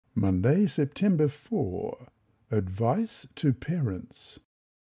Monday, September 4. Advice to Parents.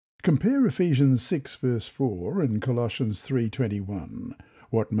 Compare Ephesians 6 verse 4 and Colossians 3:21.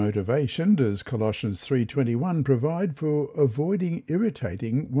 What motivation does Colossians 3:21 provide for avoiding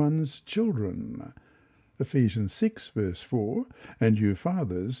irritating one's children? Ephesians 6 verse 4, And you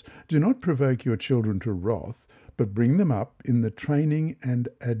fathers, do not provoke your children to wrath, but bring them up in the training and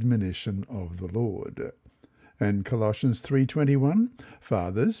admonition of the Lord. And Colossians 3:21,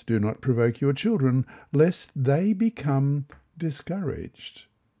 Fathers, do not provoke your children, lest they become discouraged.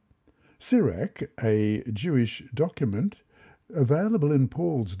 Sirach, a Jewish document available in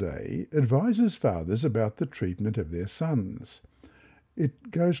Paul's day, advises fathers about the treatment of their sons. It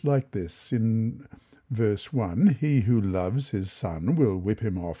goes like this in verse 1, He who loves his son will whip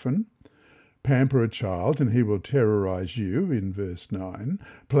him often. Pamper a child, and he will terrorize you, in verse 9.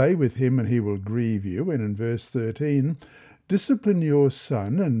 Play with him, and he will grieve you, and in verse 13, discipline your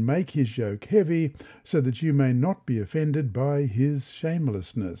son, and make his yoke heavy, so that you may not be offended by his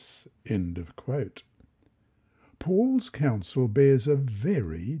shamelessness. End of quote. Paul's counsel bears a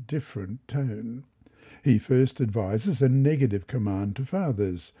very different tone. He first advises a negative command to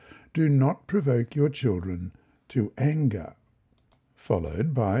fathers, do not provoke your children to anger,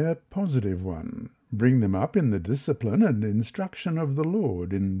 followed by a positive one. Bring them up in the discipline and instruction of the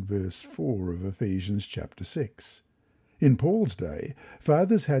Lord, in verse 4 of Ephesians chapter 6. In Paul's day,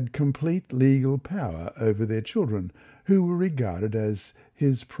 fathers had complete legal power over their children, who were regarded as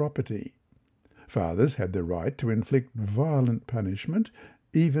his property. Fathers had the right to inflict violent punishment,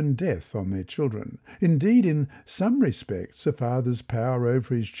 even death, on their children. Indeed, in some respects, a father's power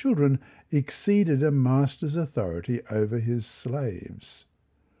over his children exceeded a master's authority over his slaves.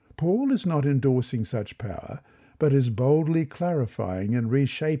 Paul is not endorsing such power, but is boldly clarifying and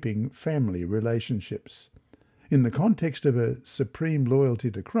reshaping family relationships. In the context of a supreme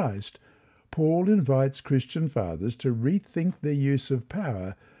loyalty to Christ, Paul invites Christian fathers to rethink their use of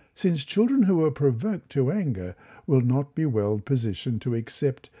power, since children who are provoked to anger will not be well positioned to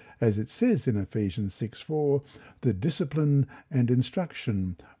accept, as it says in Ephesians 6:4, the discipline and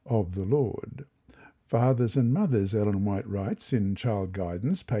instruction of the Lord. Fathers and mothers, Ellen White writes in Child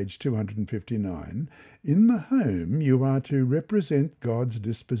Guidance, page 259, in the home you are to represent God's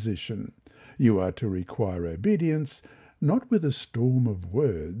disposition. You are to require obedience, not with a storm of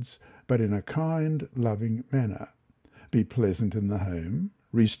words, but in a kind, loving manner. Be pleasant in the home.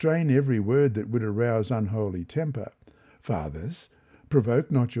 Restrain every word that would arouse unholy temper. Fathers, provoke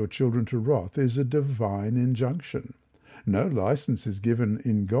not your children to wrath is a divine injunction. No license is given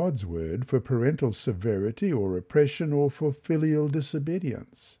in God's word for parental severity or oppression or for filial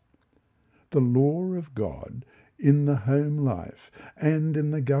disobedience. The law of God in the home life and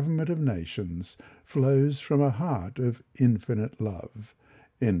in the government of nations flows from a heart of infinite love.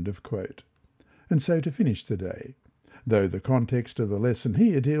 End of quote. And so to finish today, though the context of the lesson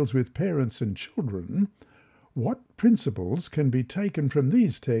here deals with parents and children, what principles can be taken from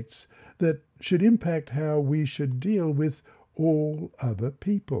these texts that should impact how we should deal with all other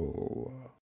people?